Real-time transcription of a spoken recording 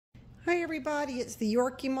Hi everybody, it's the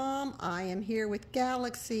Yorkie Mom. I am here with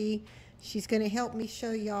Galaxy. She's going to help me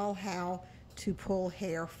show y'all how to pull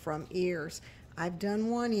hair from ears. I've done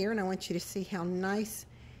one ear and I want you to see how nice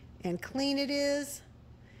and clean it is.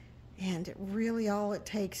 And really all it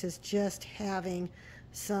takes is just having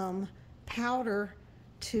some powder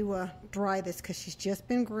to dry this, because she's just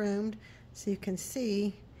been groomed. So you can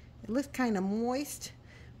see it looks kind of moist.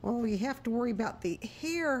 Well, you have to worry about the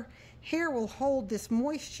hair. Hair will hold this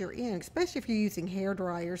moisture in, especially if you're using hair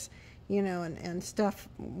dryers, you know, and stuff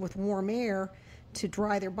with warm air to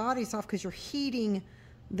dry their bodies off, because you're heating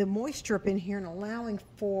the moisture up in here and allowing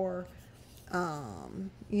for,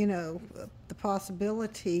 you know, the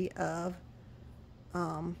possibility of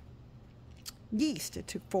yeast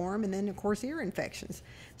to form, and then of course ear infections.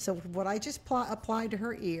 So what I just applied to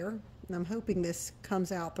her ear, and I'm hoping this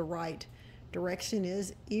comes out the right direction,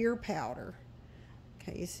 is ear powder.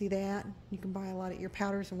 Okay, you see that? You can buy a lot of ear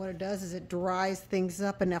powders, and what it does is it dries things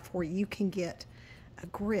up enough where you can get a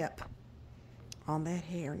grip on that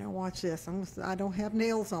hair. Now watch this. I don't have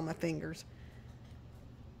nails on my fingers.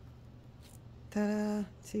 Ta-da!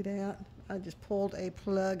 See that? I just pulled a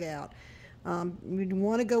plug out. You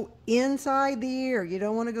want to go inside the ear. You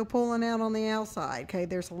don't want to go pulling out on the outside. Okay,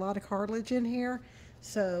 there's a lot of cartilage in here,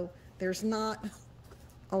 so there's not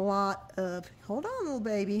a lot of, hold on little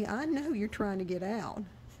baby, I know you're trying to get out.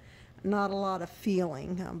 Not a lot of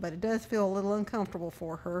feeling, but it does feel a little uncomfortable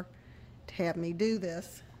for her to have me do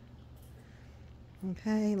this.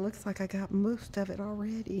 Okay, looks like I got most of it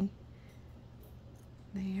already.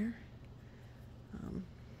 There. A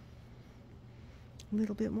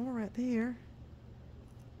little bit more right there.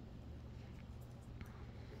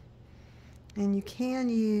 And you can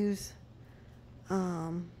use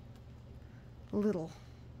little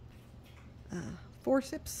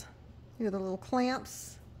forceps, you know, the little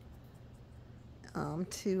clamps,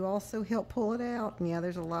 to also help pull it out. And yeah,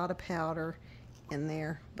 there's a lot of powder in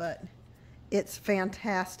there, but it's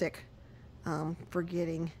fantastic for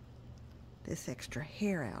getting this extra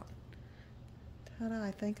hair out. Ta-da,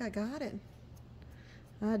 I think I got it.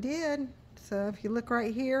 I did. So if you look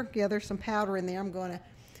right here, yeah, there's some powder in there. I'm going to,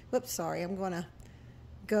 whoops, sorry, I'm going to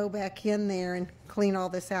go back in there and clean all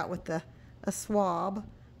this out with a swab.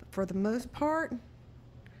 But for the most part,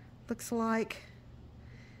 looks like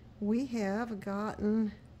we have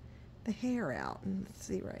gotten the hair out. And let's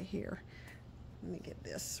see right here. Let me get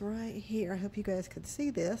this right here. I hope you guys could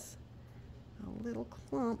see this. A little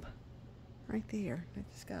clump right there. I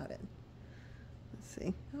just got it. Let's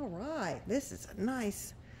see. All right. This is a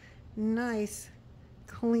nice,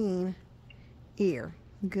 clean ear.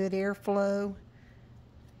 Good airflow.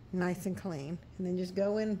 Nice and clean. And then just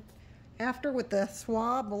go in after with the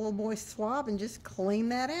swab, a little moist swab, and just clean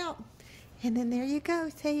that out. And then there you go.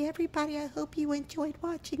 Say, everybody, I hope you enjoyed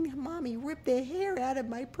watching Mommy rip the hair out of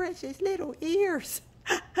my precious little ears.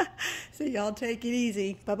 So y'all take it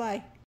easy. Bye-bye.